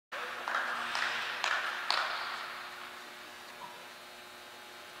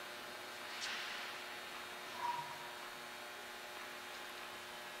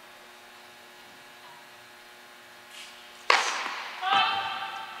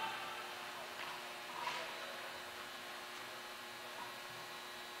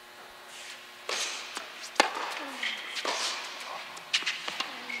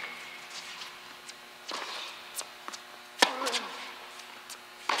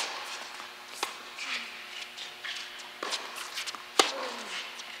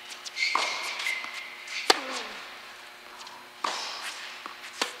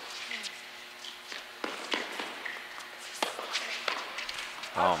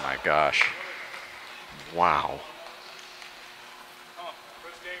my gosh. Wow.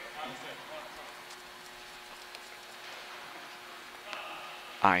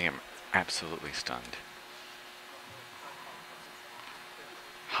 I am absolutely stunned.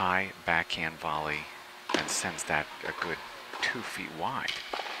 High backhand volley and sends that a good 2 feet wide.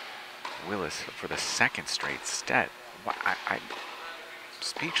 Willis for the second straight set. I'm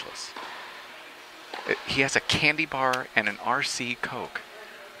speechless. He has a candy bar and an RC Coke.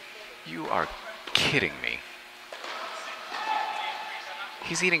 You are kidding me.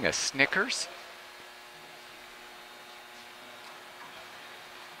 He's eating a Snickers?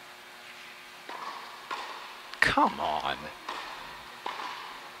 Come on.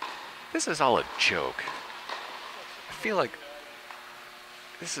 This is all a joke. I feel like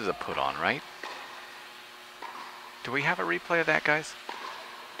this is a put on, right? Do we have a replay of that, guys?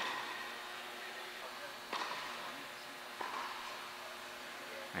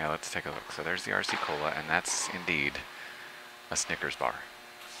 Yeah, let's take a look. So there's the RC Cola, and that's indeed a Snickers bar.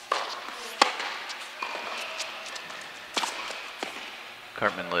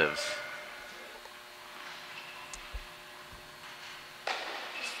 Cartman lives.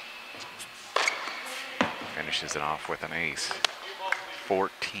 Finishes it off with an ace.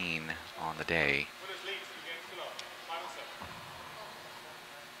 14 on the day.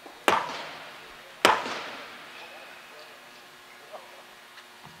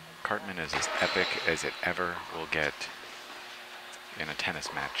 Cartman is as epic as it ever will get in a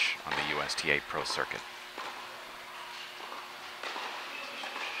tennis match on the USTA Pro Circuit.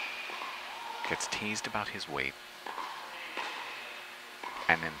 Gets teased about his weight,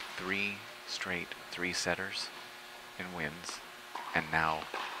 and then 3 straight 3-setters and wins, and now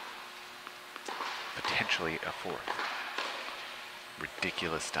potentially a 4th.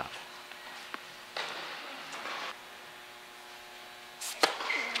 Ridiculous stuff.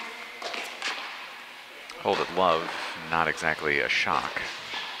 Hold it love, not exactly a shock.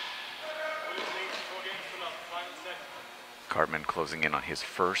 Cartman closing in on his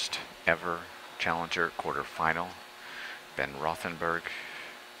first ever Challenger quarterfinal. Ben Rothenberg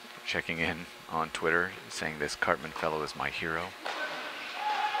checking in on Twitter, saying this Cartman fellow is my hero.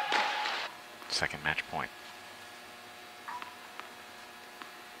 Second match point.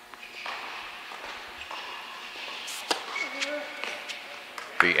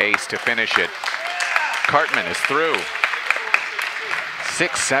 The ace to finish it. Cartman is through.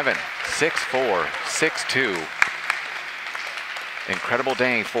 6-7, 6-4, 6-2. Incredible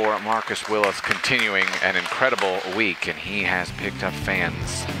day for Marcus Willis, continuing an incredible week, and he has picked up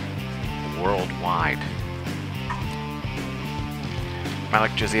fans worldwide.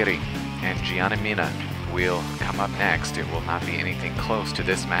 Malik Jaziri and Gianna Mina will come up next. It will not be anything close to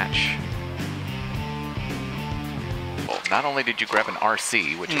this match. Well, not only did you grab an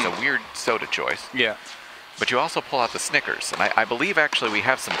RC, which is a weird soda choice. Yeah. But you also pull out the Snickers, and I believe actually we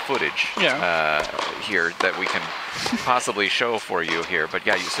have some footage here that we can possibly show for you here. But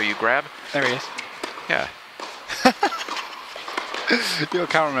yeah, so you grab. There he is. Yeah. Your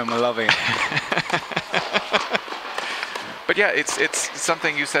cameraman will love it. But yeah, it's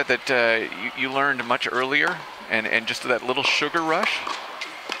something you said that you learned much earlier, and just that little sugar rush.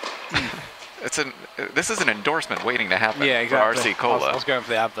 This is an endorsement waiting to happen. Yeah, exactly. For RC Cola. I was going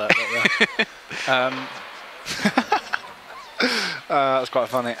for the advert. But yeah. That's quite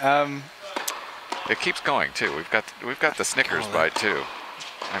funny. It keeps going too. We've got the Snickers bite too.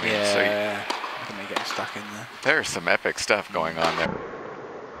 I mean, yeah, I can make it stuck in there. There's some epic stuff going on there.